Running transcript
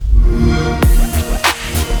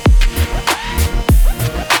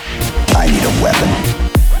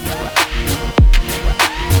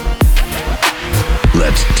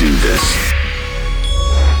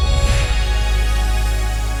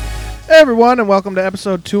everyone, and welcome to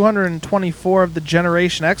episode 224 of the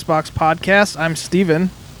Generation Xbox podcast. I'm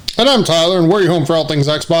Steven. And I'm Tyler, and we're your home for all things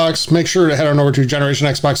Xbox. Make sure to head on over to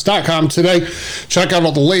GenerationXbox.com today. Check out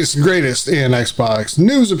all the latest and greatest in Xbox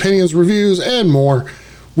news, opinions, reviews, and more.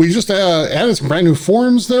 We just added some brand new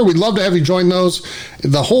forums there. We'd love to have you join those.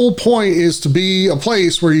 The whole point is to be a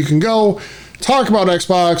place where you can go talk about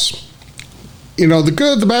Xbox, you know, the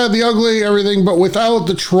good, the bad, the ugly, everything, but without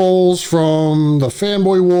the trolls from the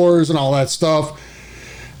fanboy wars and all that stuff.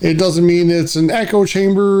 It doesn't mean it's an echo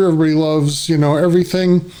chamber. Everybody loves, you know,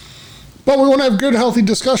 everything. But we want to have good, healthy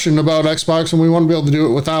discussion about Xbox, and we want to be able to do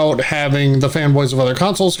it without having the fanboys of other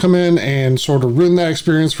consoles come in and sort of ruin that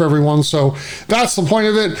experience for everyone. So that's the point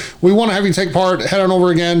of it. We want to have you take part. Head on over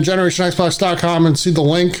again, GenerationXbox.com, and see the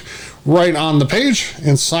link right on the page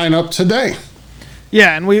and sign up today.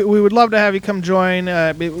 Yeah, and we would love to have you come join.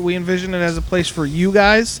 We envision it as a place for you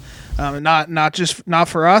guys. Not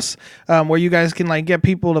for us, where you guys can like get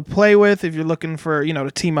people to play with if you're looking for, you know,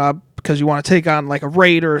 to team up because you want to take on like a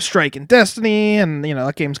raid or a strike in Destiny, and you know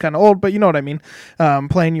that game's kind of old, but you know what I mean.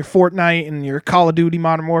 Playing your Fortnite and your Call of Duty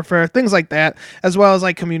Modern Warfare, things like that, as well as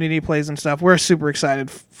like community plays and stuff. We're super excited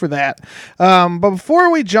for that. But before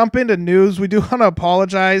we jump into news, we do want to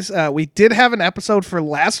apologize. We did have an episode for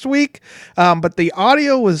last week, but the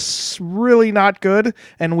audio was really not good,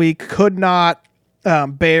 and we could not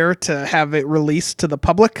bear to have it released to the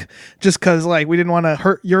public just because like we didn't want to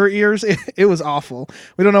hurt your ears. It was awful.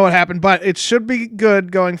 We don't know what happened, but it should be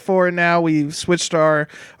good going forward. Now we've switched our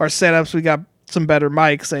setups. We got some better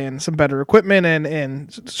mics and some better equipment,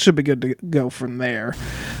 and should be good to go from there.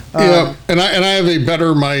 Yeah, and I have a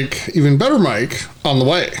better mic, even better mic on the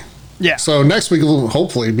way. Yeah. So next week will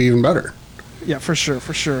hopefully be even better. Yeah, for sure.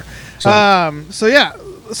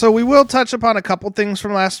 So we will touch upon a couple things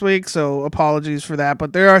from last week, so apologies for that.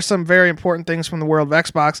 But there are some very important things from the world of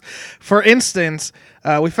Xbox. For instance,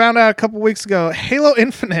 we found out a couple weeks ago, Halo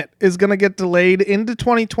Infinite is going to get delayed into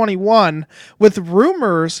 2021, with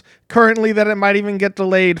rumors currently that it might even get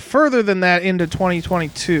delayed further than that into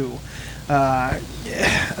 2022.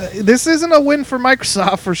 This isn't a win for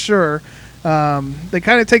Microsoft for sure. They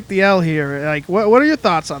kind of take the L here. Like, what are your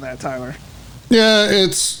thoughts on that, Tyler? Yeah,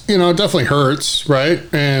 it's, you know, it definitely hurts, right?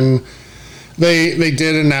 And they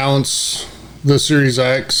did announce the Series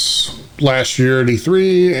X last year at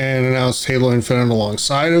E3 and announced Halo Infinite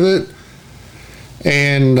alongside of it.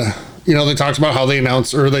 And, you know, they talked about how they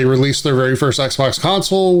announced or they released their very first Xbox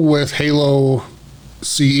console with Halo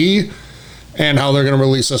CE and how they're going to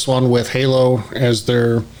release this one with Halo as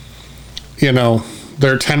their, you know,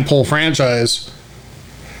 their tentpole franchise.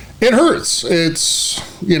 It hurts. It's,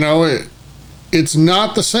 you know, it's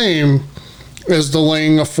not the same as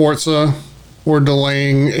delaying a Forza or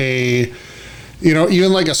delaying a, you know,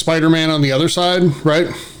 even like a Spider-Man on the other side, right?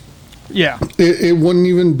 Yeah. It wouldn't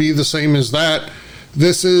even be the same as that.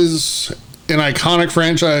 This is an iconic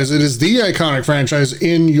franchise. It is the iconic franchise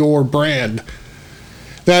in your brand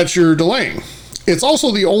that you're delaying. It's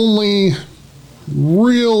also the only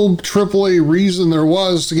real AAA reason there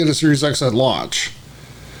was to get a Series X at launch.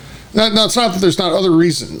 Now, it's not that there's not other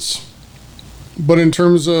reasons. But in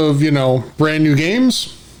terms of, you know, brand new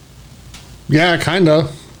games, yeah, kind of.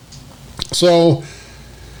 So,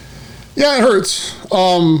 yeah, it hurts.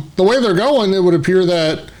 The way they're going, it would appear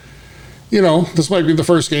that, you know, this might be the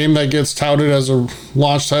first game that gets touted as a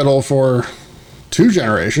launch title for 2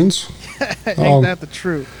 generations. Ain't that the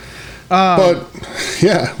truth? But,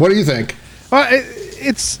 yeah, what do you think? Well,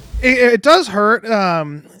 it does hurt.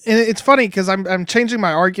 And it's funny because I'm changing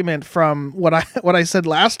my argument from what I said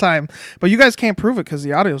last time, but you guys can't prove it because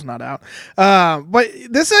the audio's not out. But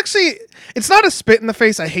this actually, it's not a spit in the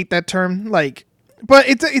face. I hate that term. Like, but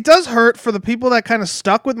it does hurt for the people that kind of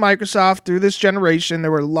stuck with Microsoft through this generation. There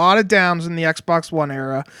were a lot of downs in the Xbox One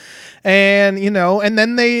era, and you know, and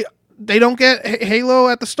then they don't get Halo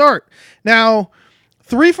at the start. Now,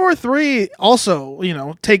 343 also, you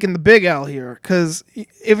know, taking the big L here because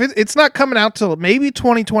if it's not coming out till maybe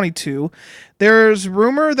 2022, there's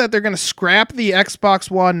rumor that they're going to scrap the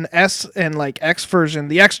Xbox One S and like X version,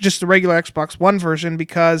 just the regular Xbox One version,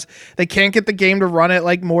 because they can't get the game to run at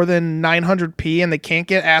like more than 900p and they can't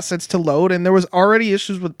get assets to load. And there was already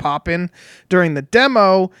issues with pop-in during the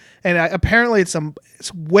demo, and apparently it's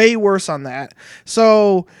way worse on that.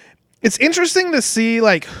 So it's interesting to see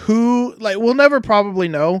like who, like we'll never probably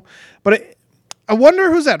know, but I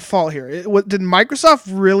wonder who's at fault here. Did Microsoft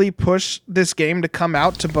really push this game to come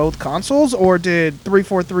out to both consoles, or did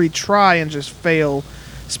 343 try and just fail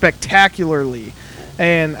spectacularly?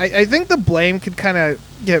 And I think the blame could kind of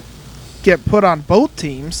get put on both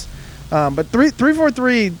teams, but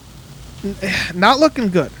 343 not looking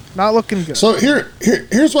good. Not looking good. So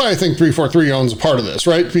here's why I think 343 owns a part of this,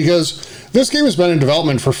 right? Because this game has been in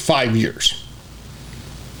development for 5 years.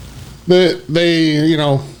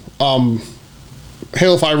 Halo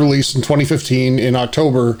 5 released in 2015 in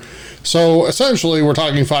October. So essentially, we're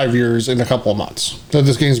talking 5 years in a couple of months that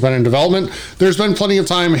this game's been in development. There's been plenty of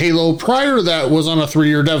time. Halo prior to that was on a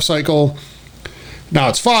 3-year dev cycle. Now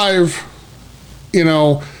it's 5.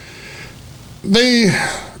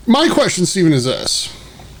 My question, Steven, is this.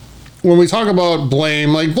 When we talk about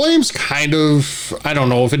blame, blame's kind of, I don't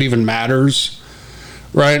know if it even matters,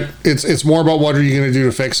 right? It's more about what are you going to do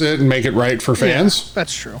to fix it and make it right for fans. Yeah,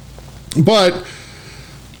 that's true. But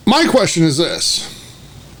my question is this.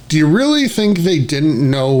 Do you really think they didn't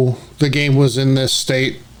know the game was in this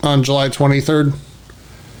state on July 23rd?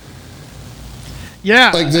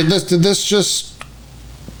 Yeah. Did this just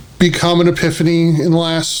become an epiphany in the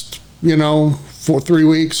last, 3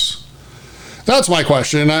 weeks? That's my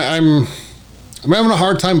question. I'm having a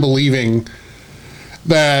hard time believing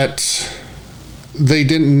that they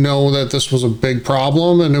didn't know that this was a big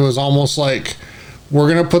problem, and it was almost like,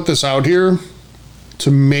 we're going to put this out here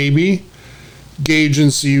to maybe gauge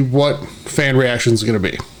and see what fan reaction is going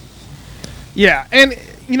to be. Yeah, and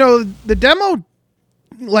the demo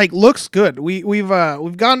looks good. We've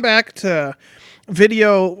gone back to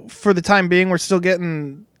video for the time being. We're still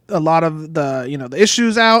getting a lot of the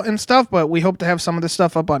issues out and stuff, but we hope to have some of this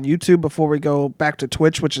stuff up on YouTube before we go back to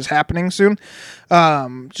Twitch, which is happening soon.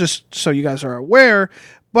 Just so you guys are aware.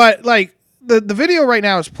 But the video right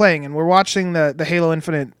now is playing, and we're watching the Halo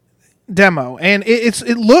Infinite demo, and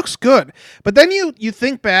it looks good. But then you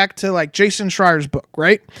think back to Jason Schreier's book,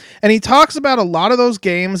 right? And he talks about a lot of those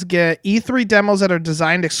games get E3 demos that are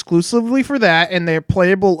designed exclusively for that, and they're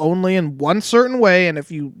playable only in one certain way, and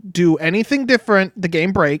if you do anything different, the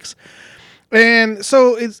game breaks. And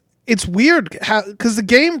so it's weird because the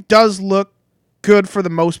game does look good for the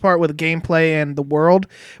most part with the gameplay and the world,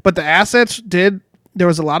 but the assets there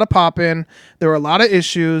was a lot of pop-in. There were a lot of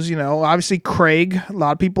issues. Obviously Craig. A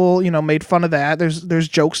lot of people, made fun of that. There's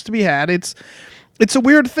jokes to be had. It's a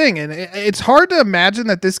weird thing, and it's hard to imagine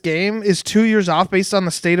that this game is 2 years off based on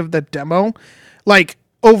the state of the demo,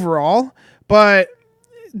 overall. But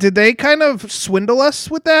did they kind of swindle us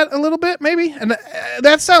with that a little bit, maybe? And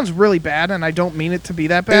that sounds really bad, and I don't mean it to be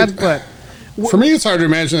that bad, but for me, it's hard to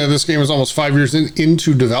imagine that this game is almost 5 years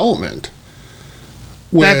into development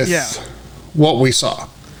with what we saw.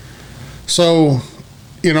 So,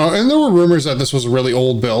 and there were rumors that this was a really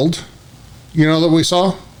old build, that we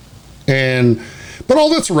saw. But all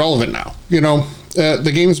that's irrelevant now.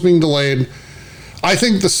 The game's being delayed. I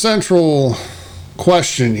think the central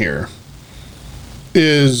question here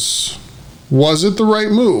is, was it the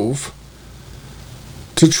right move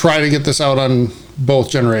to try to get this out on both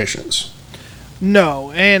generations?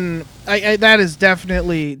 No, and I that is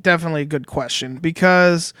definitely a good question,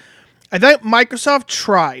 because I think Microsoft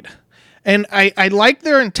tried, and I like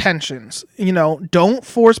their intentions. Don't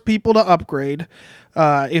force people to upgrade,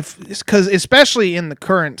 because especially in the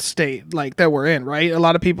current state that we're in, right? A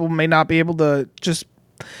lot of people may not be able to just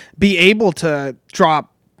be able to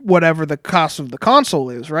drop whatever the cost of the console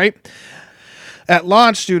is, right? At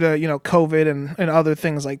launch due to COVID and other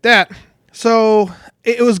things like that. So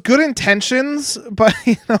it was good intentions, but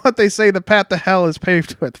you know what they say: the path to hell is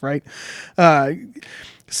paved with, right?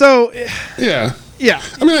 So, yeah.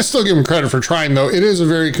 I mean, I still give them credit for trying, though. It is a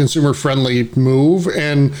very consumer-friendly move,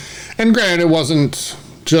 and granted, it wasn't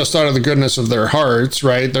just out of the goodness of their hearts,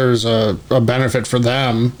 right? There's a benefit for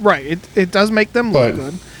them, right? It does make them look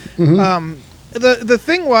good. Mm-hmm. The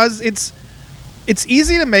thing was, it's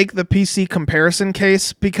easy to make the PC comparison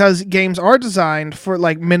case because games are designed for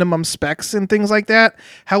minimum specs and things like that.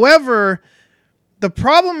 However, the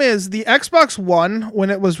problem is the Xbox One,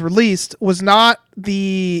 when it was released, was not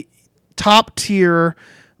the top tier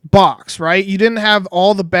box, right? You didn't have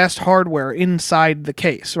all the best hardware inside the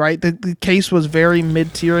case, right? The case was very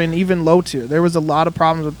mid tier and even low tier. There was a lot of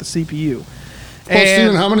problems with the CPU. Well,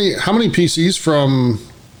 Steven, how many PCs from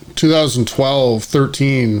 2012,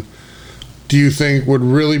 13 do you think would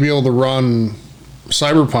really be able to run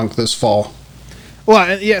Cyberpunk this fall?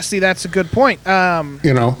 Well, yeah, see, that's a good point.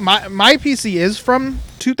 My PC is from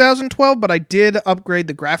 2012, but I did upgrade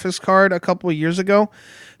the graphics card a couple of years ago,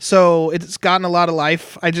 so it's gotten a lot of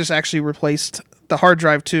life. I just actually replaced the hard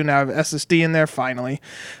drive too. Now I have SSD in there finally,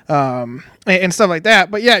 and stuff like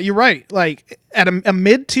that. But yeah, you're right. At a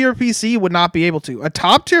mid-tier PC would not be able to. A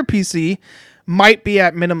top-tier PC might be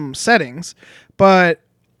at minimum settings, but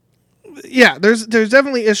yeah, there's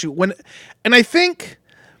definitely issue and I think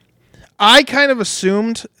I kind of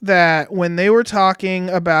assumed that when they were talking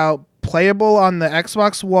about playable on the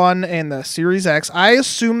Xbox One and the Series X. I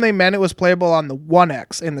assume they meant it was playable on the One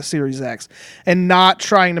X and the Series X, and not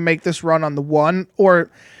trying to make this run on the One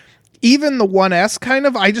or even the One S. Kind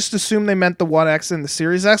of, I just assume they meant the One X and the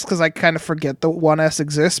Series X because I kind of forget the One S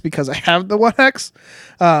exists because I have the One X.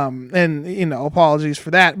 And apologies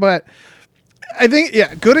for that, but I think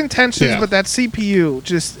good intentions, but that CPU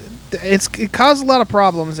just it caused a lot of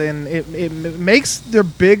problems, and it makes their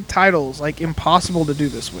big titles like impossible to do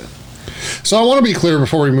this with. So I want to be clear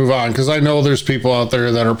before we move on, because I know there's people out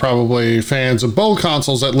there that are probably fans of both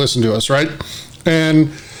consoles that listen to us, right?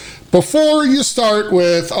 And before you start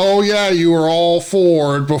with, oh yeah, you were all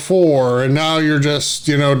for it before, and now you're just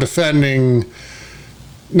defending.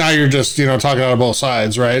 Now you're just talking out of both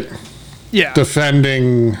sides, right? Yeah,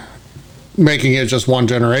 defending. Making it just one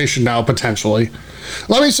generation now, potentially.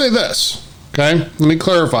 Let me say this, okay? Let me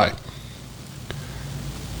clarify.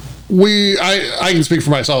 I can speak for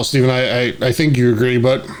myself, Steven. I think you agree,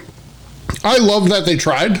 but I love that they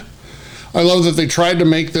tried. I love that they tried to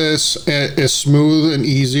make this as smooth and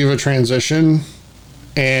easy of a transition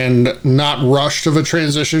and not rushed of a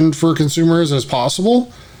transition for consumers as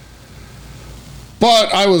possible.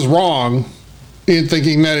 But I was wrong in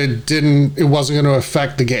thinking that it wasn't going to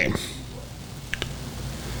affect the game.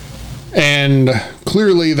 And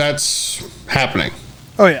clearly that's happening.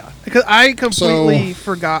 Oh yeah, because I completely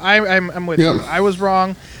forgot. I'm with you. I was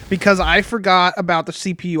wrong because I forgot about the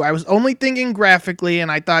CPU. I was only thinking graphically,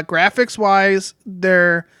 and I thought graphics wise,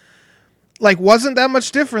 there wasn't that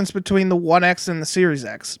much difference between the One X and the Series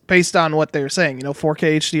X based on what they were saying.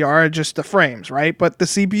 4K HDR, just the frames, right? But the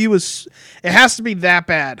CPU it has to be that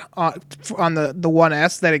bad on the One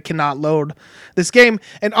S that it cannot load this game.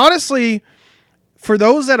 And honestly, for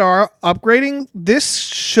those that are upgrading, this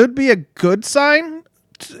should be a good sign,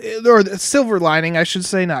 or a silver lining, I should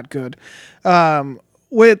say, not good.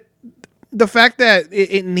 With the fact that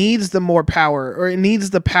it needs the more power, or it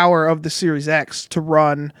needs the power of the Series X to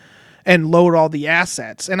run and load all the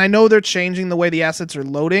assets. And I know they're changing the way the assets are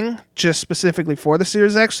loading, just specifically for the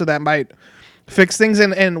Series X, so that might fix things.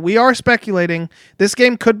 And we are this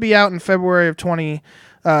game could be out in February of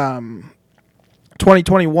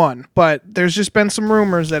 2021, but there's just been some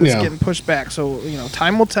rumors that it's getting pushed back, so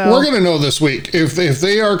time will tell. We're gonna know this week if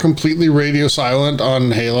they are completely radio silent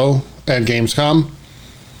on Halo at Gamescom.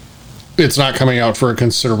 It's not coming out for a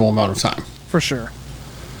considerable amount of time, for sure.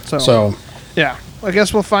 So yeah, I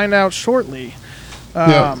guess we'll find out shortly.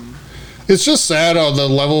 It's just sad how the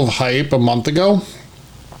level of hype a month ago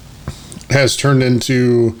has turned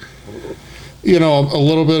into a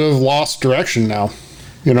little bit of lost direction now.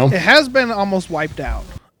 It has been almost wiped out.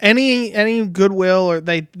 Any goodwill or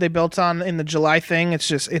they built on in the July thing,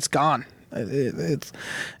 it's gone. It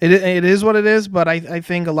is what it is. But I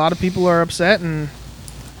think a lot of people are upset.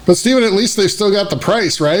 But Steven, at least they still got the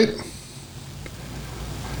price, right?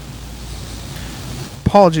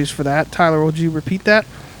 Apologies for that, Tyler. Would you repeat that?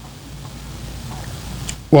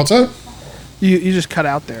 What's that? You just cut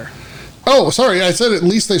out there. Oh, sorry. I said at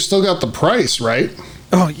least they still got the price, right?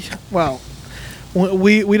 Oh yeah. Well.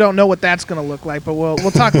 We don't know what that's going to look like, but we'll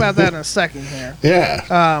talk about that in a second here.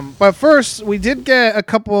 Yeah. But first, we did get a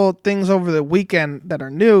couple things over the weekend that are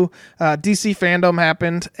new. DC Fandom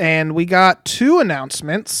happened, and we got 2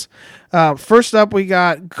 announcements. First up, we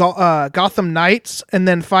got Gotham Knights, and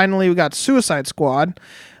then finally we got Suicide Squad.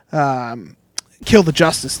 Kill the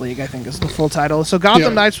Justice League, I think is the full title. So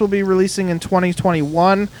Gotham Knights will be releasing in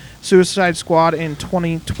 2021, Suicide Squad in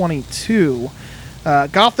 2022.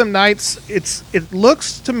 Gotham Knights, it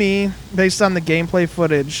looks to me, based on the gameplay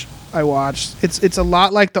footage I watched, it's a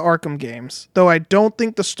lot like the Arkham games, though I don't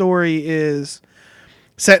think the story is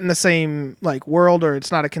set in the same world, or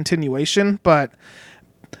it's not a continuation. But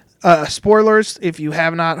spoilers if you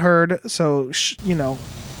have not heard, so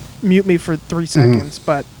mute me for 3 seconds.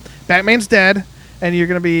 But Batman's dead, and you're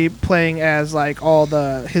going to be playing as all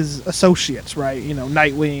his associates, right?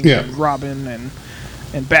 Nightwing and Robin and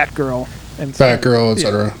Batgirl. And Batgirl,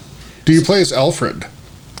 etc. Do you play as Alfred?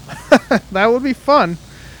 That would be fun.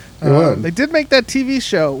 It would. They did make that TV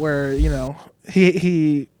show where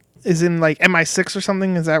he is in MI6 or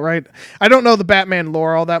something. Is that right? I don't know the Batman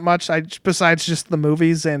lore all that much. Besides just the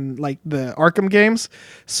movies and the Arkham games.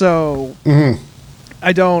 So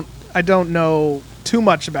I don't know too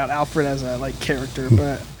much about Alfred as a character,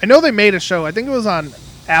 but I know they made a show. I think it was on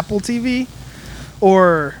Apple TV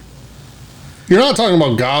or. You're not talking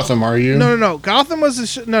about Gotham, are you? No. Gotham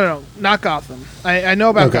was no, not Gotham. I know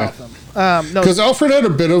about Gotham. No, because Alfred had a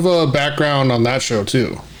bit of a background on that show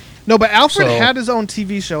too. No, but Alfred had his own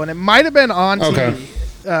TV show, and it might have been on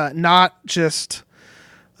TV, not just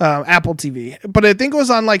Apple TV, but I think it was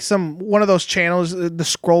on like one of those channels, the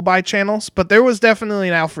scroll by channels. But there was definitely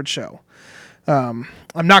an Alfred show. I'm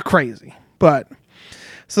not crazy, but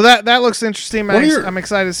so that looks interesting. I'm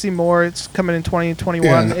excited to see more. It's coming in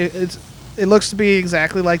 2021. Yeah. It looks to be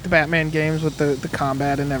exactly like the Batman games with the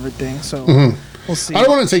combat and everything. So we'll see. I don't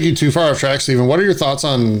want to take you too far off track, Steven. What are your thoughts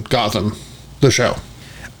on Gotham, the show?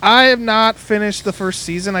 I have not finished the first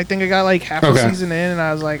season. I think I got like half a season in, and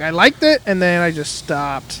I was like, I liked it, and then I just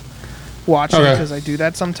stopped watching because I do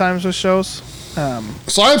that sometimes with shows.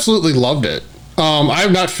 So I absolutely loved it. I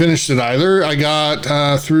have not finished it either. I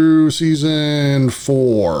got through season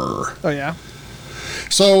 4. Oh yeah.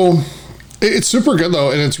 So it's super good though,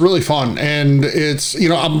 and it's really fun, and it's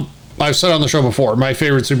I've said on the show before, my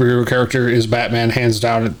favorite superhero character is Batman, hands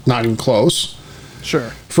down, not even close. Sure.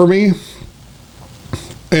 For me.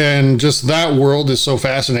 And just that world is so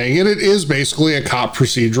fascinating. And it is basically a cop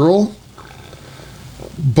procedural,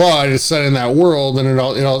 but it's set in that world, and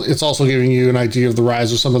it's also giving you an idea of the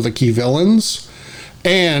rise of some of the key villains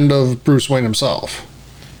and of Bruce Wayne himself.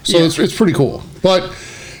 So it's pretty cool. But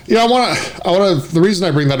I want to. The reason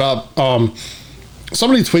I bring that up,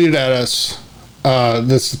 somebody tweeted at us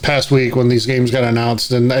this past week when these games got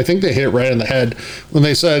announced, and I think they hit it right in the head when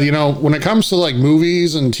they said, when it comes to like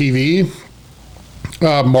movies and TV.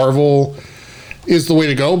 Marvel is the way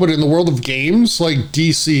to go, but in the world of games, like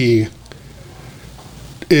DC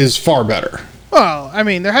is far better. Well, I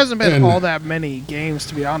mean, there hasn't been all that many games,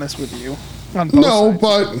 to be honest with you. On both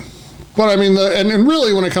sides. but I mean, and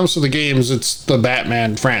really, when it comes to the games, it's the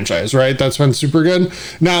Batman franchise, right? That's been super good.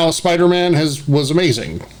 Now, Spider-Man was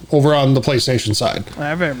amazing over on the PlayStation side.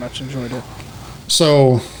 I very much enjoyed it.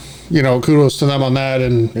 So, kudos to them on that,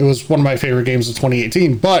 and it was one of my favorite games of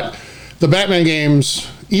 2018. But the Batman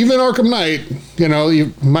games, even Arkham Knight,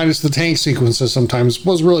 minus the tank sequences sometimes,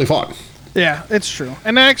 was really fun. Yeah, it's true.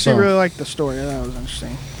 And I actually really liked the story. That was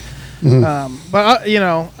interesting. But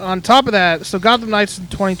on top of that, so Gotham Knights in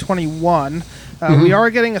 2021, we are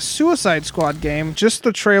getting a Suicide Squad game. Just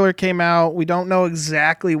the trailer came out. We don't know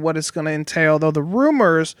exactly what it's going to entail, though the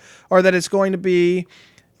rumors are that it's going to be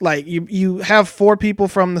like you have 4 people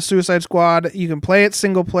from the Suicide Squad. You can play it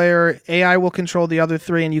single player. AI will control the other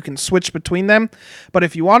 3, and you can switch between them. But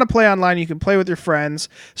if you want to play online, you can play with your friends.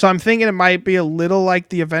 So I'm thinking it might be a little like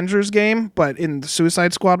the Avengers game, but in the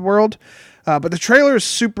Suicide Squad world. But the trailer is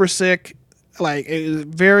super sick. Like, it is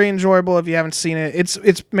very enjoyable if you haven't seen it.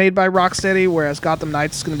 It's made by Rocksteady, whereas Gotham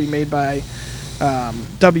Knights is going to be made by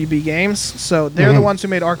WB Games. So they're the ones who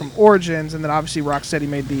made Arkham Origins, and then obviously Rocksteady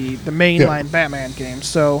made the mainline Batman games.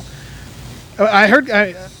 So I heard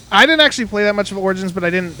I didn't actually play that much of Origins, but I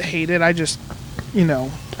didn't hate it. I just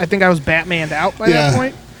I think I was Batmaned out by that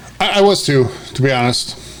point. I was too, to be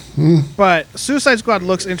honest. But Suicide Squad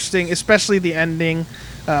looks interesting, especially the ending.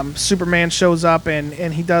 Superman shows up and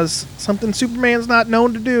he does something Superman's not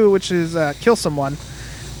known to do, which is kill someone.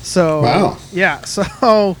 So wow. Yeah,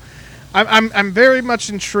 so I'm very much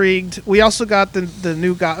intrigued. We also got the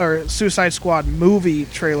new Suicide Squad movie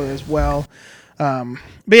trailer as well. But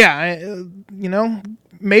yeah,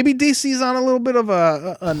 maybe DC's on a little bit of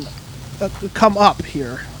a come up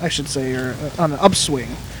here, I should say, or on an upswing.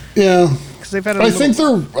 Yeah, because they've had. I think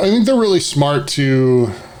they're really smart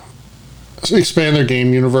to expand their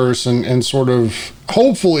game universe and sort of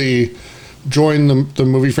hopefully join the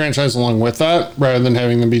movie franchise along with that, rather than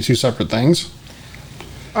having them be 2 separate things.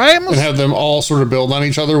 And have them all sort of build on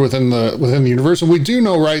each other within the universe. And we do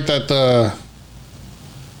know, right, that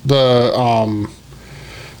the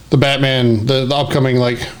Batman, the upcoming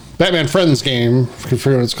like Batman Friends game, I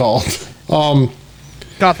forget what it's called.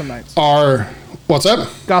 Gotham Knights. What's that?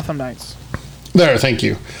 Gotham Knights. There, thank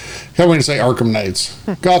you. I can't wait to say Arkham Knights.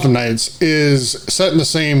 Gotham Knights is set in the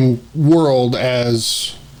same world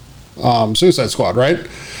as Suicide Squad, right?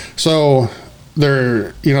 So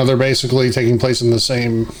they're basically taking place in the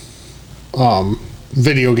same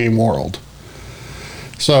video game world.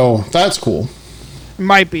 So that's cool.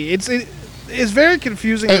 Might be. It's very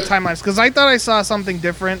confusing the timelines, because I thought I saw something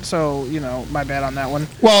different, so my bad on that one.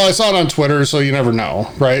 Well, I saw it on Twitter, so you never know,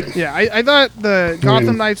 right? Yeah, I thought the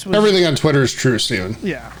Gotham Knights was everything on Twitter is true, Steven.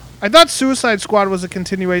 Yeah. I thought Suicide Squad was a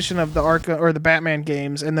continuation of the Arkham or the Batman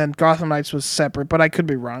games, and then Gotham Knights was separate, but I could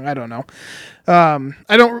be wrong. I don't know.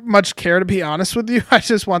 I don't much care, to be honest with you. I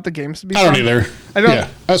just want the games to be fun. I don't either. I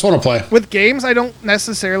just want to play. With games, I don't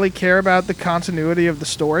necessarily care about the continuity of the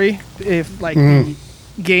story. If the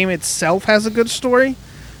game itself has a good story.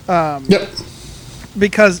 Yep.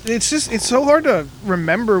 Because it's so hard to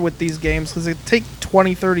remember with these games, because they take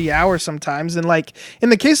 20, 30 hours sometimes. And like in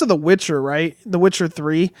the case of The Witcher, right? The Witcher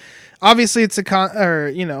 3, obviously it's a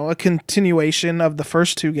continuation of the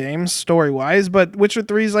first two games story-wise, but Witcher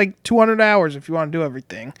 3 is like 200 hours if you want to do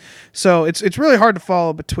everything. So it's really hard to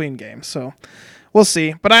follow between games. So we'll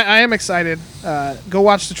see. But I am excited. Go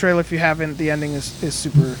watch the trailer if you haven't. The ending is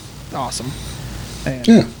super awesome. And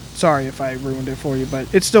Yeah. sorry if I ruined it for you, but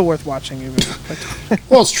it's still worth watching. Even.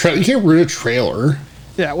 Well, you can't ruin a trailer.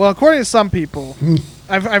 Yeah, well, according to some people,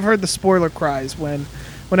 I've heard the spoiler cries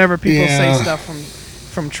whenever people say stuff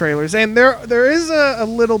from trailers, and there is a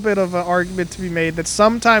little bit of an argument to be made that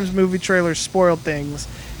sometimes movie trailers spoil things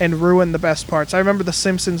and ruin the best parts. I remember the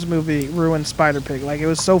Simpsons movie ruined Spider-Pig. Like, it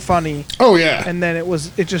was so funny. Oh yeah. And then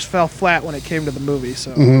it just fell flat when it came to the movie.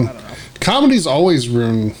 So I don't know. Comedies always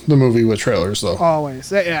ruin the movie with trailers, though.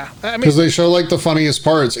 Always, yeah. I mean, because they show like the funniest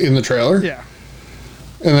parts in the trailer. Yeah.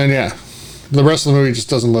 And then the rest of the movie just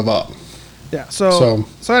doesn't live up. Yeah. So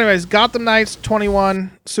anyways, Gotham Knights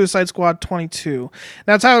 21, Suicide Squad 22.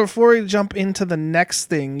 Now, Tyler, before we jump into the next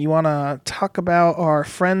thing, you want to talk about our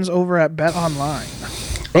friends over at Bet Online?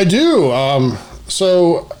 I do.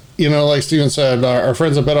 So, like Steven said, our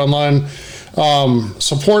friends at Bet Online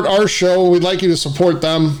support our show. We'd like you to support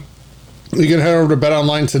them. You can head over to Bet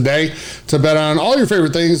Online today to bet on all your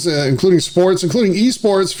favorite things, including sports, including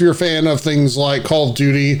esports. If you're a fan of things like Call of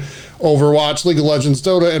Duty, Overwatch, League of Legends,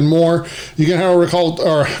 Dota, and more, you can head over to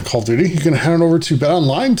Call of Duty. You can head on over to Bet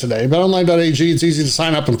Online today. BetOnline.ag. It's easy to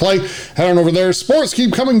sign up and play. Head on over there. Sports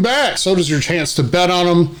keep coming back. So does your chance to bet on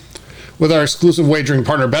them with our exclusive wagering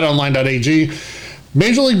partner, BetOnline.ag.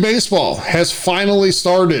 Major League Baseball has finally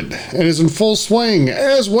started and is in full swing,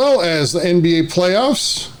 as well as the NBA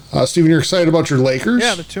playoffs. Steven, you're excited about your Lakers?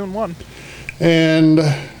 Yeah, the 2-1. And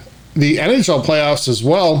the NHL playoffs as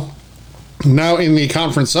well, now in the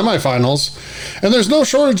conference semifinals. And there's no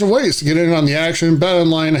shortage of ways to get in on the action.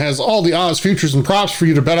 BetOnline has all the odds, futures, and props for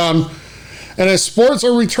you to bet on. And as sports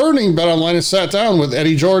are returning, BetOnline has sat down with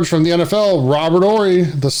Eddie George from the NFL, Robert Horry,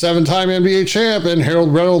 the 7-time NBA champ, and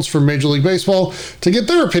Harold Reynolds from Major League Baseball to get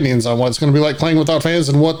their opinions on what it's going to be like playing without fans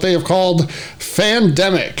and what they have called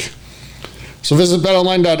Fandemic. So visit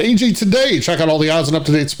betonline.ag today. Check out all the odds and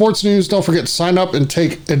up-to-date sports news. Don't forget to sign up and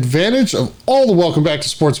take advantage of all the welcome back to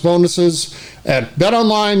sports bonuses at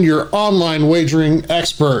BetOnline, your online wagering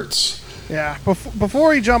experts. Yeah, before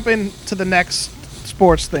we jump into the next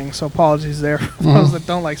sports thing, so apologies there for those that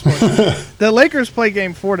don't like sports. The Lakers play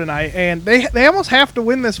Game 4 tonight, and they almost have to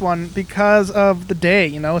win this one because of the day.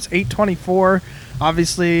 It's 8/24.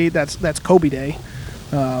 Obviously, that's Kobe Day.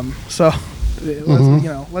 Let's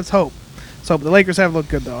hope. So the Lakers have looked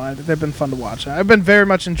good, though. They've been fun to watch. I've been very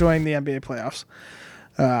much enjoying the NBA playoffs.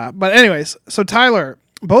 But anyways, so Tyler,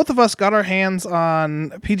 both of us got our hands on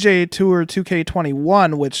PGA Tour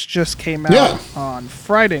 2K21, which just came out on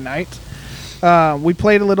Friday night. We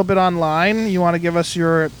played a little bit online. You want to give us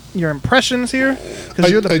your impressions here?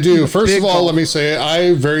 I do. First of all, let me say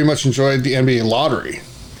I very much enjoyed the NBA lottery.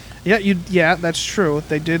 Yeah, that's true.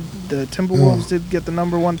 They did. The Timberwolves did get the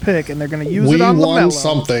number 1 pick, and they're going to use it on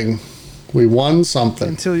LaMelo. We won something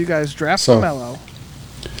until you guys draft LaMelo.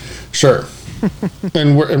 Sure,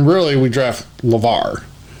 and really we draft LeVar.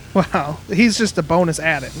 Wow, he's just a bonus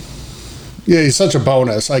added. Yeah, he's such a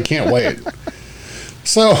bonus. I can't wait.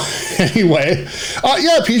 So anyway,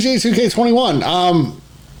 PGA 2K21.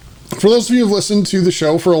 For those of you who've listened to the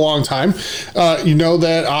show for a long time, you know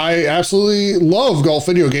that I absolutely love golf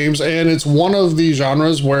video games, and it's one of the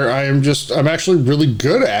genres where I'm actually really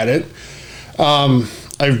good at it.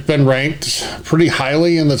 I've been ranked pretty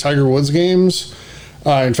highly in the Tiger Woods games.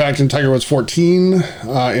 In fact, in Tiger Woods 14,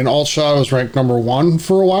 in Alt Shot, I was ranked number 1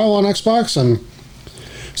 for a while on Xbox, and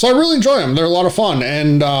so I really enjoy them. They're a lot of fun,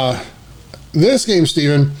 and this game,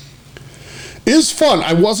 Steven, is fun.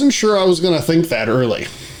 I wasn't sure I was going to think that early.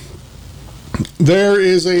 There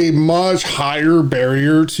is a much higher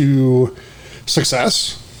barrier to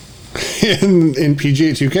success in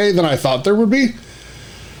PGA 2K than I thought there would be.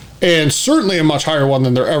 And certainly a much higher one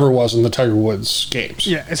than there ever was in the Tiger Woods games.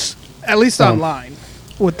 Yeah, it's at least online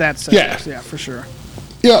with that set. Yeah, for sure.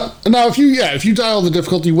 Yeah. Now, if you dial the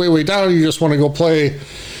difficulty way down, you just want to go play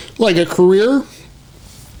like a career,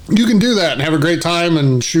 you can do that and have a great time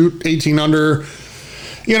and shoot 18 under,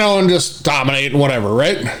 and just dominate and whatever,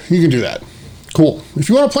 right? You can do that. Cool. If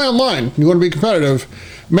you want to play online, you want to be competitive,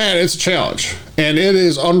 man, it's a challenge. And it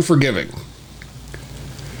is unforgiving.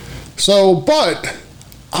 So, but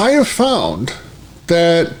I have found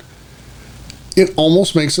that it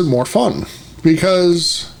almost makes it more fun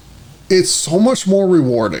because it's so much more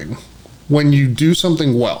rewarding when you do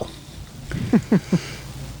something well.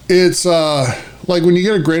 It's Like when you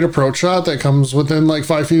get a great approach shot that comes within like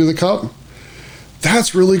 5 feet of the cup,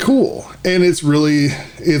 that's really cool. And it's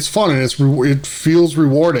fun, and it feels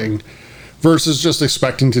rewarding versus just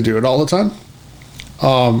expecting to do it all the time.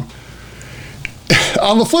 On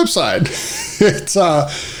the flip side, it's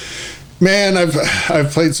man,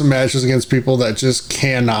 I've played some matches against people that just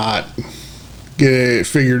cannot get it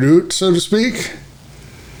figured out, so to speak.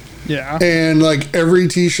 Yeah. And like every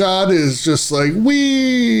tee shot is just like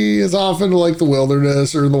is off into like the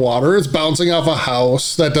wilderness or in the water. It's bouncing off a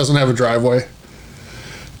house that doesn't have a driveway.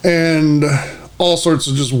 And all sorts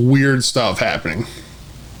of just weird stuff happening.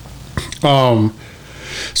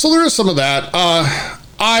 So there is some of that.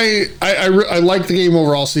 I like the game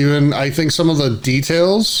overall, Steven. I think some of the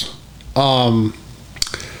details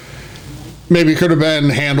maybe could have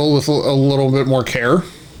been handled with a little bit more care.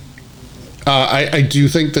 I do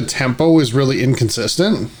think the tempo is really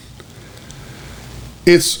inconsistent.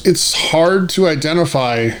 It's hard to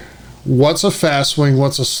identify what's a fast swing,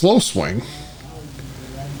 what's a slow swing,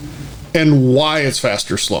 and why it's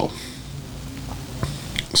fast or slow.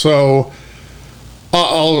 So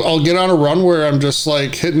I'll get on a run where I'm just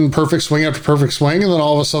like hitting perfect swing after perfect swing, and then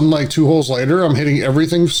all of a sudden, like 2 holes later, I'm hitting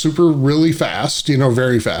everything really fast,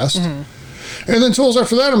 very fast. Mm-hmm. And then 2 holes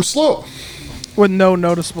after that, I'm slow. With no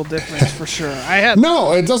noticeable difference, for sure.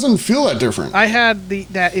 No, it doesn't feel that different. I had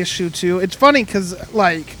that issue too. It's funny because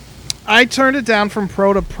like I turned it down from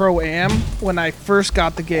Pro to Pro-Am when I first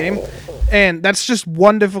got the game, and that's just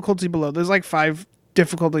one difficulty below. There's like 5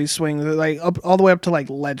 difficulty swings, like all the way up to like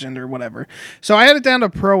Legend or whatever. So I had it down to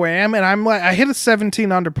Pro-Am, and I hit a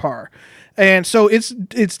 17 under par. And so it's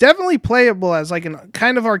definitely playable as like a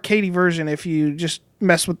kind of arcadey version if you just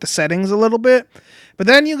mess with the settings a little bit. But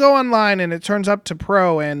then you go online and it turns up to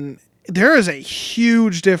Pro, and there is a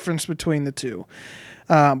huge difference between the two.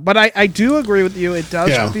 But I do agree with you. It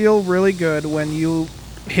does feel really good when you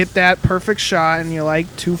hit that perfect shot and you're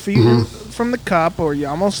like 2 feet from the cup, or you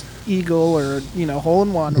almost eagle, or hole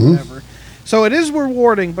in one or whatever. So it is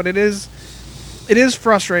rewarding, but it is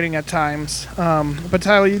frustrating at times. But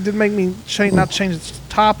Tyler, you did make me not change the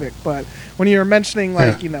topic, but when you were mentioning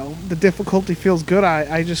the difficulty feels good,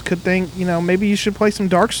 I just could think maybe you should play some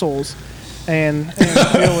Dark Souls and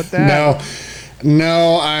deal with that.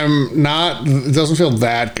 No, I'm not. It doesn't feel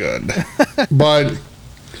that good. But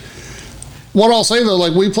what I'll say though,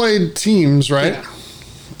 like we played teams, right? Yeah.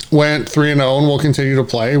 Went 3-0, and we'll continue to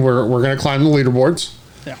play. We're going to climb the leaderboards.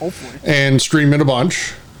 Yeah, hopefully. And stream it a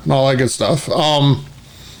bunch and all that good stuff.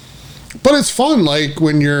 But it's fun, like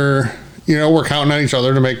when you're, we're counting on each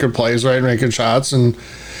other to make good plays, right? Make good shots, and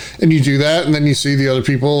you do that, and then you see the other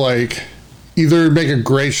people like either make a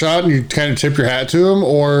great shot and you kind of tip your hat to them,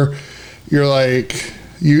 or you're like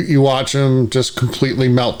you watch them just completely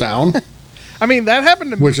melt down. I mean, that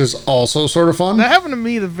happened to me. Which is also sort of fun. That happened to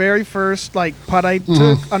me the very first putt I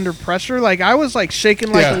took under pressure. Like I was like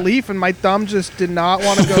shaking like a leaf, and my thumb just did not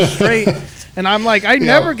want to go straight. And I'm like, I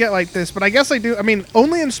never get like this, but I guess I do. I mean,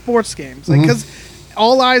 only in sports games, like because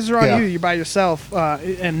all eyes are on you. You're by yourself,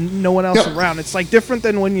 and no one else around. It's like different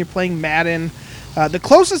than when you're playing Madden. The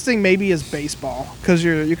closest thing maybe is baseball, because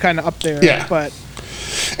you're kind of up there. Yeah, but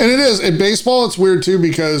and it is in baseball. It's weird too,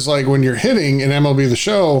 because like when you're hitting in MLB The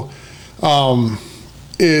Show.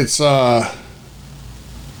 It's like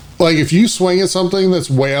if you swing at something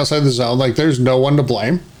that's way outside the zone, like there's no one to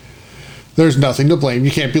blame. There's nothing to blame.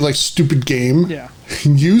 You can't be like, stupid game. Yeah.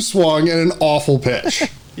 You swung at an awful pitch.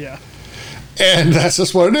 Yeah. And that's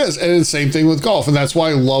just what it is. And it's the same thing with golf. And that's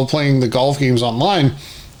why I love playing the golf games online,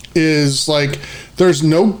 is like there's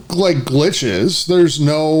no like glitches. There's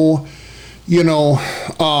no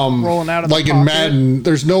rolling out of like the in Madden,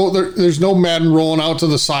 there's no Madden rolling out to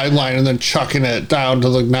the sideline and then chucking it down to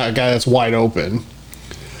the guy that's wide open.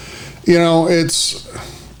 It's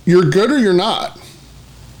you're good or you're not,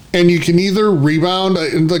 and you can either rebound.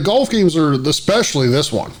 And the golf games are, especially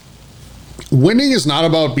this one, winning is not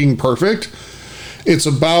about being perfect. It's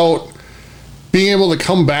about being able to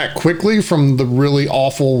come back quickly from the really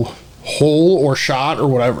awful hole or shot or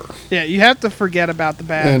whatever. Yeah, you have to forget about the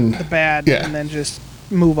bad, and then just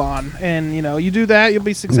move on. And you do that, you'll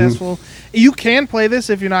be successful. You can play this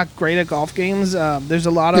if you're not great at golf games. There's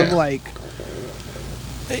a lot of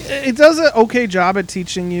it does an okay job at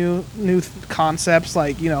teaching you new concepts,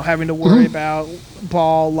 like having to worry about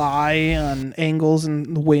ball lie and angles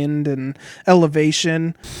and wind and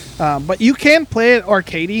elevation. But you can play it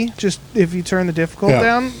arcadey, just if you turn the difficult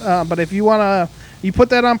down. But if you want to, you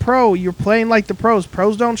put that on Pro, you're playing like the pros.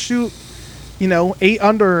 Pros don't shoot, 8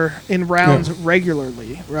 under in rounds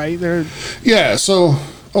regularly, right? So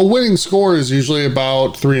a winning score is usually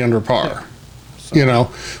about 3 under par. Yeah. So. You know,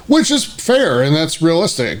 which is fair and that's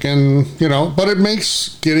realistic, and you know, but it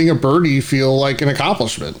makes getting a birdie feel like an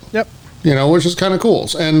accomplishment. Yep. You know, which is kind of cool.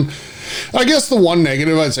 And I guess the one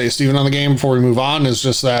negative I'd say, Steven, on the game before we move on is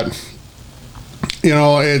just that, you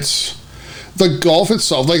know, it's the golf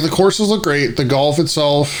itself. Like, the courses look great. The golf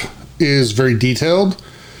itself is very detailed.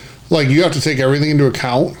 Like, you have to take everything into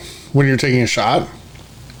account when you're taking a shot,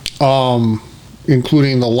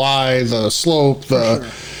 including the lie, the slope, the,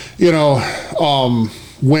 you know,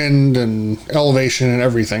 wind and elevation and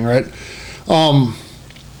everything, right?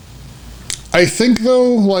 I think,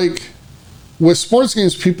 though, like, with sports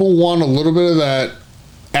games, people want a little bit of that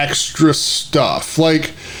extra stuff,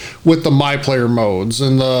 like with the My Player modes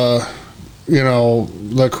and the, you know,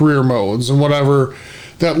 the career modes and whatever,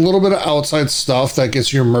 that little bit of outside stuff that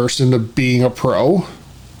gets you immersed into being a pro.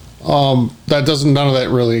 None of that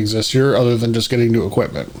really exists here other than just getting new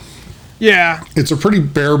equipment. Yeah. It's a pretty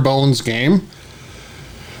bare bones game.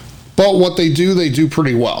 But what they do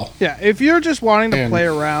pretty well. Yeah, if you're just wanting to play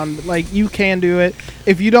around, like, you can do it.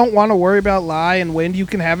 If you don't want to worry about lie and wind, you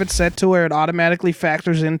can have it set to where it automatically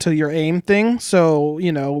factors into your aim thing. So,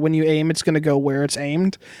 you know, when you aim, it's going to go where it's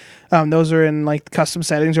aimed. Those are in, like, custom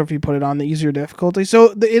settings, or if you put it on the easier difficulty.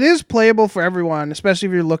 So it is playable for everyone, especially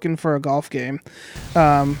if you're looking for a golf game.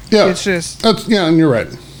 Yeah, it's just... and you're right.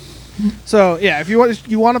 So, yeah, if you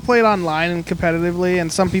want to play it online and competitively,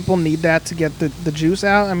 and some people need that to get the juice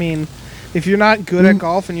out. I mean, if you're not good at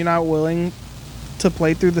golf and you're not willing to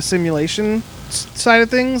play through the simulation side of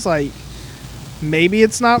things, like, maybe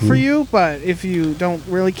it's not for you. But if you don't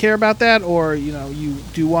really care about that, or, you know, you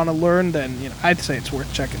do want to learn, then, you know, I'd say it's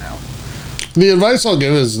worth checking out. The advice I'll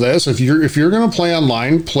give is this: if you're going to play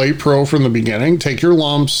online, play pro from the beginning. Take your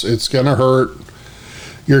lumps. It's going to hurt.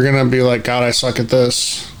 You're going to be like, God, I suck at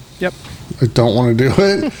this. Yep. I don't want to do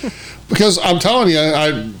it. Because I'm telling you,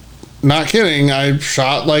 I'm not kidding, I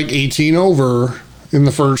shot like 18 over in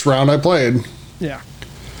the first round I played. Yeah.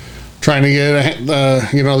 Trying to get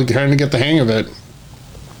the hang of it.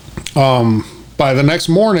 By the next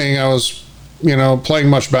morning, I was, you know, playing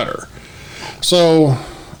much better. So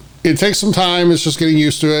it takes some time. It's just getting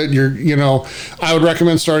used to it. I would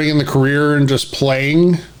recommend starting in the career and just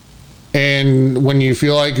playing. And when you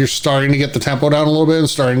feel like you're starting to get the tempo down a little bit and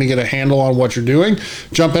starting to get a handle on what you're doing,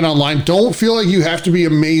 jump in online. Don't feel like you have to be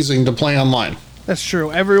amazing to play online. That's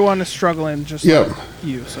true. Everyone is struggling just like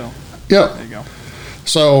you. So there you go.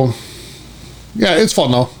 So yeah, it's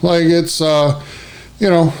fun though. Like, it's I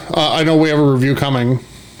know we have a review coming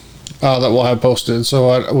that we'll have posted,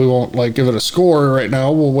 so we won't like give it a score right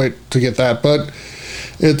now. We'll wait to get that, but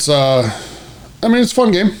it's it's a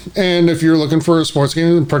fun game, and if you're looking for a sports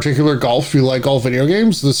game, in particular golf, if you like golf video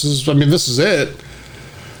games, this is it.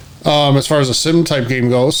 As far as a sim type game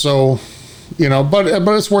goes, so, you know, but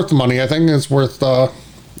it's worth the money. I think it's worth,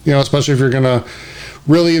 especially if you're gonna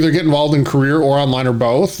really either get involved in career or online or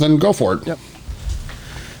both, then go for it. Yep.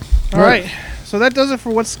 All right. So that does it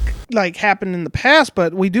for what's like happened in the past,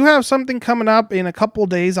 but we do have something coming up in a couple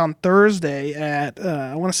days on Thursday at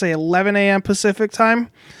I want to say 11 a.m. Pacific time.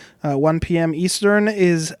 1 p.m. Eastern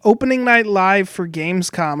is opening night live for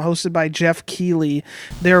Gamescom, hosted by Jeff Keighley.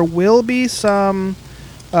 There will be some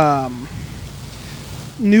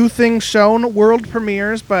new things shown, world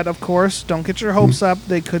premieres, but of course, don't get your hopes up.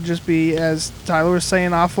 They could just be, as Tyler was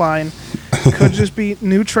saying offline, could just be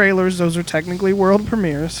new trailers. Those are technically world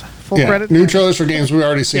premieres. Full credit. New trailers for games we've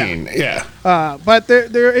already seen. Yeah. But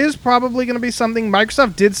there is probably going to be something.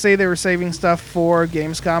 Microsoft did say they were saving stuff for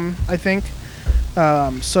Gamescom, I think.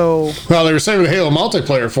 Well, they were saving Halo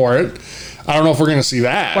multiplayer for it. I don't know if we're going to see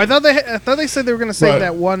that. Well, I thought they said they were going to save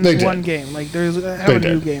that one game. Like, there's a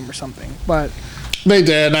new game or something. But they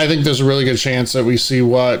did. And I think there's a really good chance that we see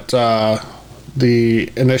what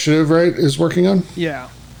the initiative is working on. Yeah.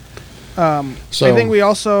 I think we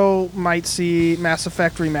also might see Mass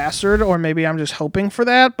Effect Remastered, or maybe I'm just hoping for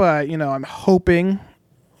that. But I'm hoping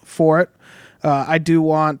for it. I do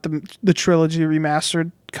want the trilogy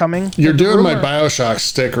remastered coming. You're doing my BioShock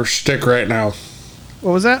stick right now.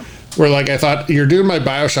 What was that? Where, I thought you're doing my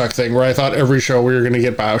BioShock thing, where I thought every show we were going to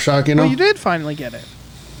get BioShock, Well, you did finally get it.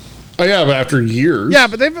 Oh, yeah, but after years. Yeah,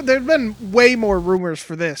 but there've been way more rumors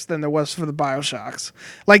for this than there was for the BioShocks.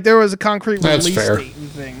 Like, there was a concrete release date and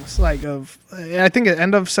things, I think at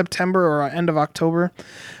end of September or end of October.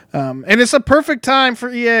 And it's a perfect time for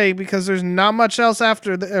EA because there's not much else out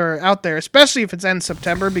there, especially if it's end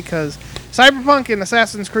September, because Cyberpunk and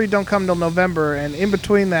Assassin's Creed don't come till November, and in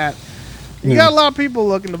between that, you got a lot of people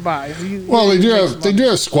looking to buy. They do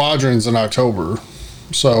have Squadrons in October,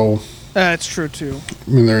 so It's true too. I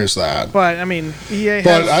mean, there is that. But I mean, EA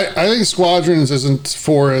But has. I think Squadrons isn't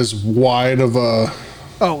for as wide of a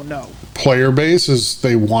Oh no. player base as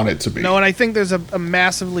they want it to be. No, and I think there's a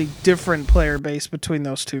massively different player base between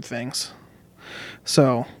those two things.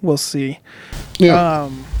 So we'll see. Yeah.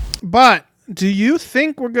 But do you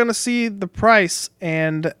think we're going to see the price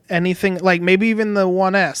and anything like maybe even the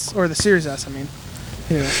 1S or the Series S? I mean,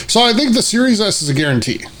 yeah. So I think the Series S is a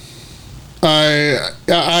guarantee.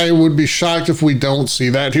 I would be shocked if we don't see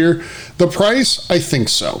that here. The price, I think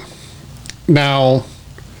so. Now,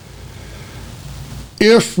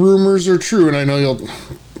 if rumors are true, and I know you'll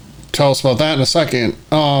tell us about that in a second,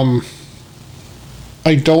 I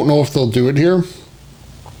don't know if they'll do it here.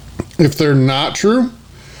 If they're not true,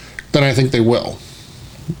 then I think they will.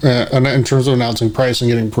 In terms of announcing price and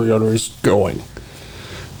getting pre-orders going.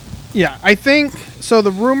 Yeah, I think so. The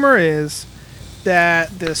rumor is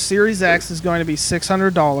that the Series X is going to be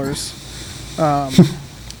 $600.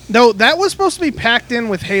 No, that was supposed to be packed in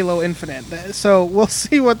with Halo Infinite. So we'll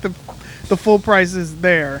see what the full price is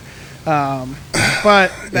there.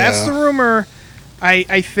 But that's the rumor.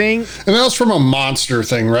 I think. And that was from a Monster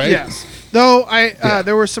thing, right? Yes. Though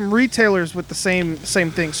there were some retailers with the same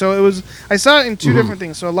thing. So it was I saw it in two different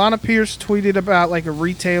things. So Alana Pierce tweeted about like a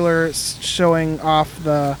retailer showing off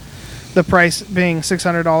the price being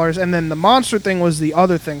 $600, and then the Monster thing was the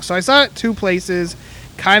other thing. So I saw it two places.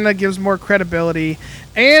 Kind of gives more credibility,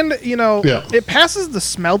 and it passes the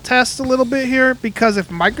smell test a little bit here because if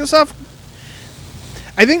Microsoft.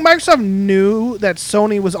 I think Microsoft knew that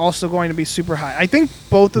Sony was also going to be super high. I think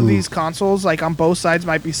both of these consoles, like on both sides,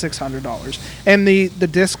 might be $600. And the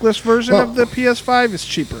discless version of the PS5 is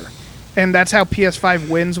cheaper. And that's how PS5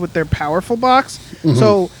 wins with their powerful box.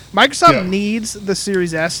 So Microsoft needs the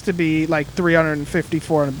Series S to be like $350,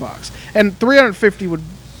 $400. And $350 would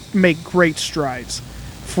make great strides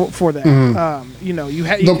for that.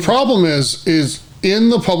 The problem is in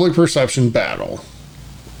the public perception battle,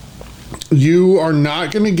 you are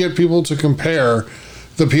not going to get people to compare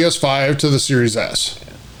the PS5 to the Series S.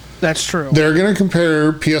 That's true. They're going to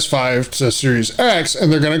compare PS5 to Series X, and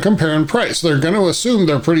they're going to compare in price. They're going to assume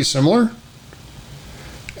they're pretty similar.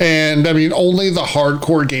 And, I mean, only the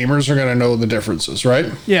hardcore gamers are going to know the differences, right?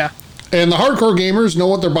 Yeah. And the hardcore gamers know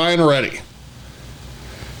what they're buying already.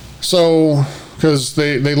 So, because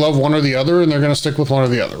they love one or the other, and they're going to stick with one or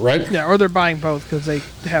the other, right? Yeah, or they're buying both because they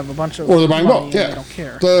have a bunch of Or they're buying both, yeah. They don't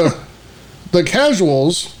care. The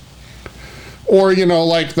casuals, or,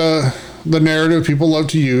 like the narrative people love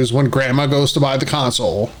to use when grandma goes to buy the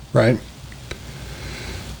console, right?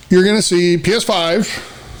 You're going to see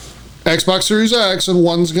PS5, Xbox Series X, and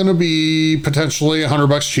one's going to be potentially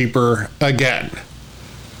 $100 cheaper again.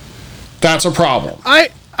 That's a problem. I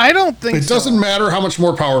don't think it doesn't matter how much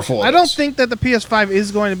more powerful it is. I don't think that the PS5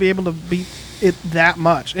 is going to be able to beat it that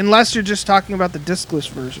much, unless you're just talking about the discless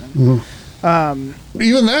version.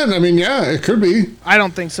 Even then, I mean, yeah, it could be. I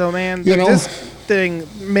don't think so, man. The disc thing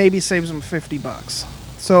maybe saves them $50.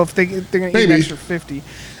 So if they're going to eat an extra $50,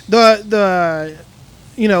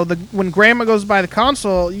 when grandma goes to buy the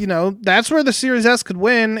console, that's where the Series S could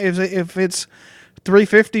win if it's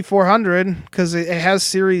 $350, $400, because it has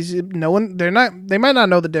series. They might not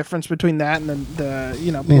know the difference between that and the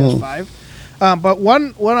PS5. But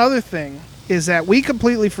one other thing is that we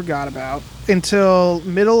completely forgot about until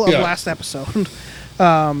middle of last episode,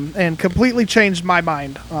 and completely changed my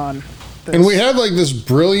mind on this. And we had like this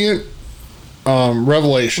brilliant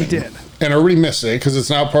revelation. We did. And I already missed it because it's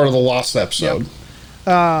now part of the lost episode.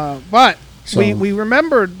 Yep. But we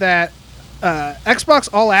remembered that Xbox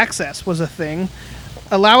All Access was a thing,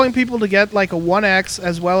 allowing people to get like a One X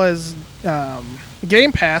as well as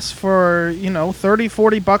Game Pass for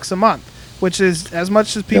 $30-$40 a month, which is as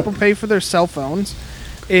much as people pay for their cell phones.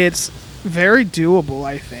 It's very doable,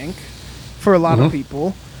 I think, for a lot of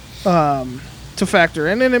people to factor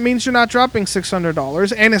in, and it means you're not dropping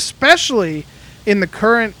 $600, and especially in the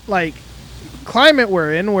current climate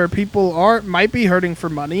we're in, where people might be hurting for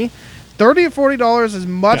money. $30 or $40 is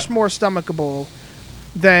much more stomachable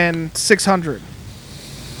than $600.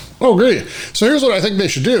 Oh, great. So here's what I think they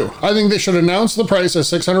should do. I think they should announce the price as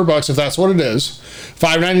 $600 if that's what it is,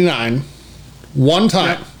 $599 one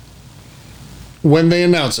time when they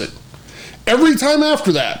announce it. Every time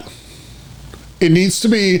after that, it needs to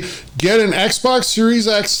be get an Xbox Series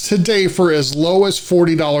X today for as low as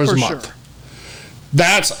 $40 a month. Sure.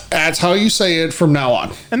 That's how you say it from now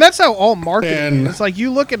on. And that's how all marketing is. It's like you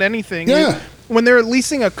look at anything. Yeah. When they're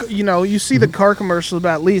leasing you see the car commercials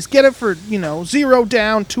about lease, get it for, $0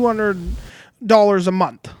 down, $200 a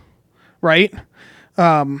month. Right?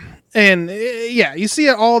 You see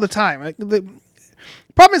it all the time.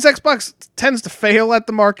 Problem is Xbox tends to fail at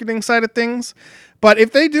the marketing side of things, but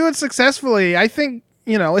if they do it successfully, I think,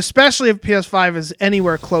 especially if PS5 is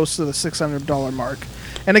anywhere close to the $600 mark.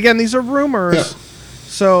 And again, these are rumors. Yeah.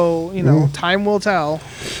 So, time will tell.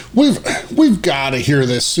 We've got to hear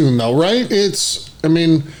this soon, though, right?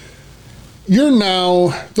 You're now...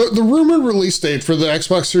 The rumored release date for the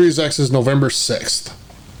Xbox Series X is November 6th.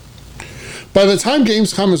 By the time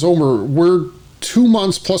Gamescom is over, we're 2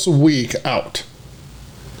 months plus a week out.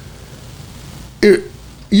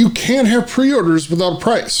 You can't have pre-orders without a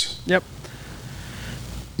price. Yep.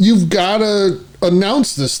 You've got to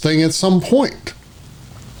announce this thing at some point.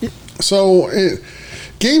 So,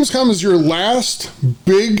 Gamescom is your last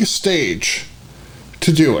big stage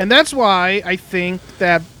to do it. And that's why I think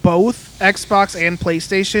that both Xbox and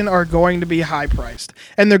PlayStation are going to be high priced.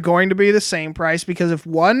 And they're going to be the same price, because if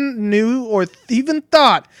one knew or even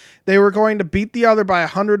thought they were going to beat the other by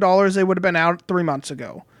 $100, they would have been out 3 months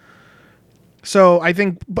ago. So I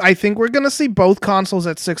think we're going to see both consoles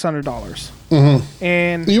at $600. Mm-hmm.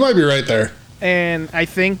 And you might be right there. And I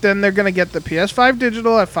think then they're going to get the PS5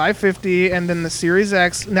 digital at $550, and then the Series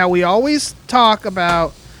X. Now, we always talk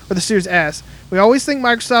about, or the Series S, we always think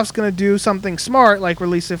Microsoft's going to do something smart, like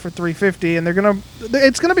release it for $350, and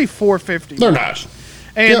it's going to be $450. They're not.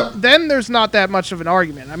 And then there's not that much of an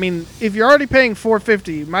argument. I mean, if you're already paying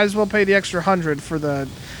 $450, you might as well pay the extra $100 for the,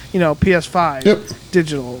 PS5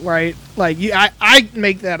 digital, right? Like, I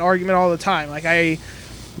make that argument all the time. Like,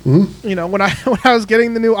 when I was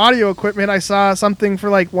getting the new audio equipment, I saw something for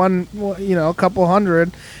like a couple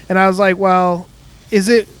hundred, and I was like, well, is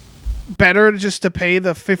it better just to pay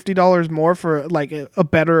the $50 more for like a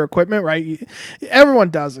better equipment, right? Everyone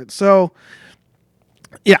does it. So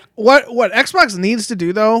yeah, what Xbox needs to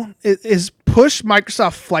do though is push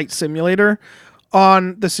Microsoft Flight Simulator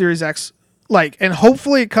on the Series X, and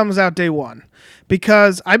hopefully it comes out day one,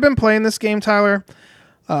 because I've been playing this game, Tyler,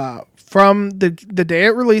 from the day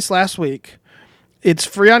it released last week. It's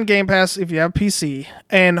free on Game Pass if you have PC,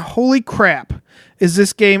 and holy crap, is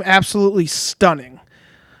this game absolutely stunning.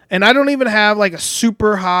 And I don't even have like a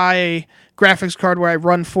super high graphics card where I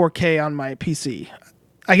run 4K on my PC.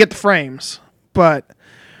 I get the frames, but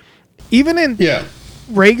even in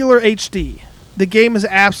regular HD, the game is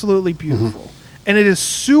absolutely beautiful. Mm-hmm. And it is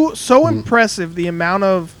so impressive, the amount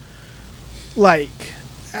of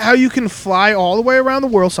how you can fly all the way around the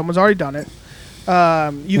world. Someone's already done it.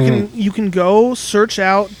 You can go search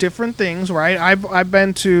out different things, right? I've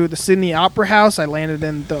been to the Sydney Opera House. I landed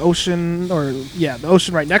in the ocean, the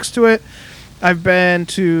ocean right next to it. I've been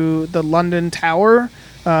to the London Tower.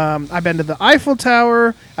 I've been to the Eiffel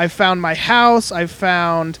Tower. I found my house. I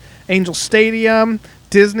found Angel Stadium,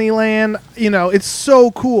 Disneyland. It's so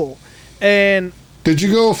cool. And did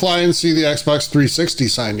you go fly and see the Xbox 360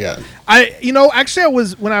 sign yet? I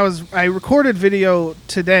recorded video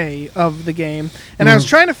today of the game, and I was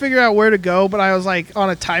trying to figure out where to go, but I was like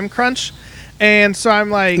on a time crunch. And so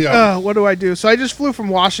I'm like, what do I do? So I just flew from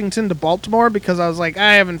Washington to Baltimore, because I was like,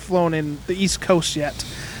 I haven't flown in the East Coast yet.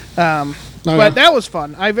 But that was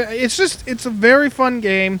fun. It's a very fun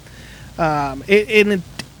game. I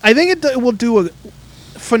think it will do a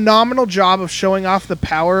phenomenal job of showing off the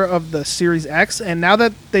power of the Series X, and now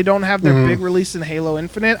that they don't have their big release in Halo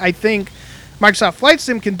Infinite, I think Microsoft Flight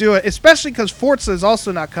Sim can do it, especially because Forza is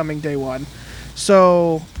also not coming day one.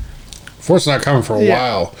 So Forza's not coming for a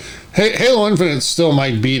while. Halo Infinite still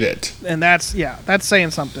might beat it, and that's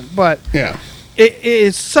saying something. But yeah, it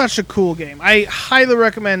is such a cool game. I highly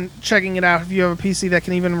recommend checking it out if you have a PC that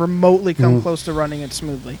can even remotely come close to running it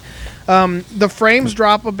smoothly. The frames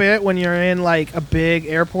drop a bit when you're in like a big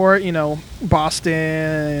airport,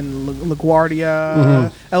 Boston,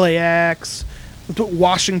 LaGuardia, LAX,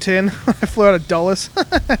 Washington. I flew out of Dulles.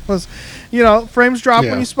 It was, frames drop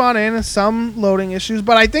when you spawn in, some loading issues,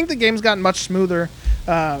 but I think the game's gotten much smoother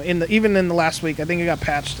even in the last week. I think it got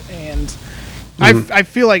patched, and I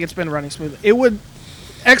feel like it's been running smooth.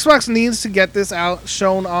 Xbox needs to get this out,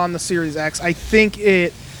 shown on the Series X. I think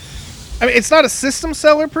it's not a system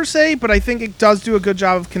seller per se, but I think it does do a good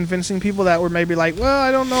job of convincing people that were maybe like, well,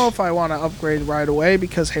 I don't know if I want to upgrade right away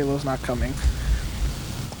because Halo's not coming.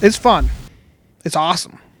 It's fun. It's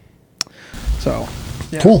awesome. So,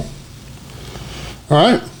 yeah. Cool.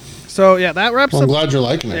 All right. So, yeah, that wraps up. I'm glad you're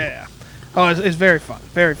liking it. Yeah. Oh, it's very fun.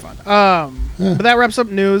 Very fun. But that wraps up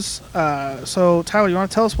news. So, Tyler, you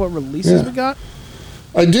want to tell us what releases we got?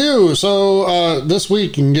 I do. So this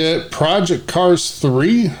week you can get Project Cars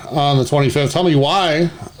 3 on the 25th. Tell me why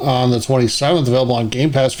on the 27th, available on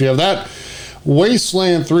Game Pass if you have that.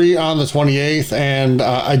 Wasteland 3 on the 28th. And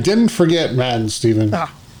I didn't forget Madden, Steven.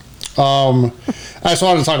 I just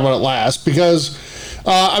wanted to talk about it last because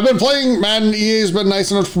I've been playing Madden. EA's been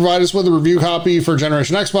nice enough to provide us with a review copy for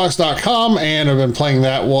GenerationXbox.com, and I've been playing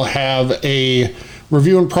that. We'll have a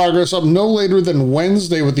review in progress up no later than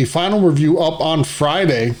Wednesday, with the final review up on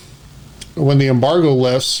Friday when the embargo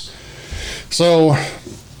lifts. So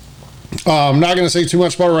I'm not going to say too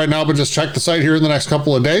much about it right now, but just check the site here in the next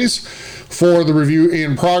couple of days for the review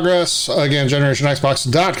in progress. Again,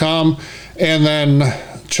 GenerationXbox.com, and then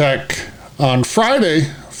check on Friday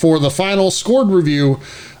for the final scored review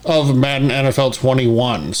of Madden NFL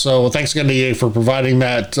 21. So thanks again to EA for providing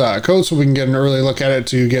that code so we can get an early look at it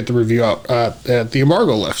to get the review out at the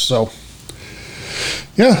embargo lift. So,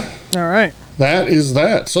 yeah. All right. That is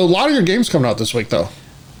that. So a lot of your games coming out this week, though.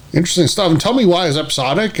 Interesting stuff. And tell me why. Is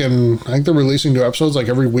episodic, and I think they're releasing new episodes like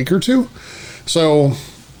every week or two. So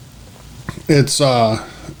it's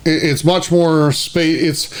much more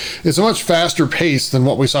it's a much faster pace than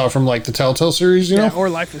what we saw from like the Telltale series, you know? Or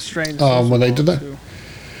Life is Strange. When they did that. Too.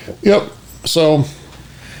 Yep. So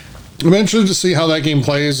I'm interested to see how that game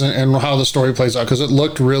plays and how the story plays out, because it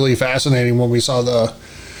looked really fascinating when we saw the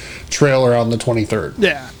trailer on the 23rd.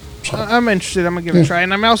 Yeah. So, I'm interested. I'm going to give it a try.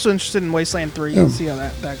 And I'm also interested in Wasteland 3 and see how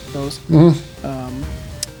that goes. Mm-hmm.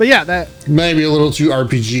 But yeah, that... Maybe a little too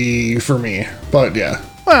RPG for me, but yeah.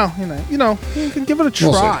 Well, you can give it a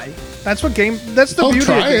try. That's what that's the beauty of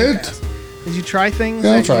Game Pass, is you try things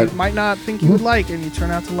that you might not think you would like, and you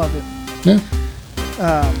turn out to love it. Yeah.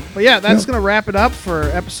 But yeah, that's going to wrap it up for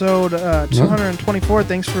episode 224.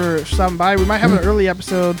 Thanks for stopping by. We might have an early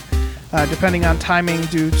episode, depending on timing,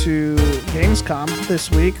 due to Gamescom this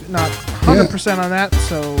week. Not 100% on that,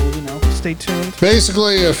 so stay tuned.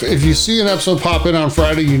 Basically, if you see an episode pop in on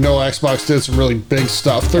Friday, Xbox did some really big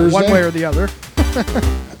stuff Thursday. One way or the other.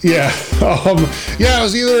 Yeah. It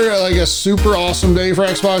was either like a super awesome day for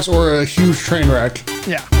Xbox or a huge train wreck.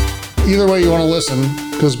 Yeah. Either way you want to listen,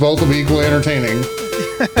 because both will be equally entertaining.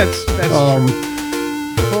 that's true.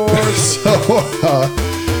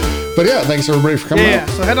 But yeah, thanks everybody for coming out.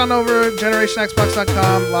 So head on over to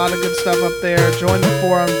GenerationXbox.com. A lot of good stuff up there. Join the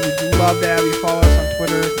forums. We'd love to have you. Follow us on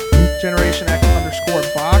Twitter,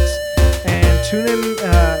 GenerationX_box. And tune in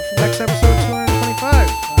for next episode 225.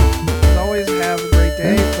 As always, have a great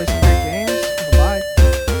day. Play some great games. Bye-bye.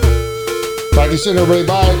 Talk to you soon, everybody.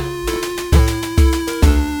 Bye.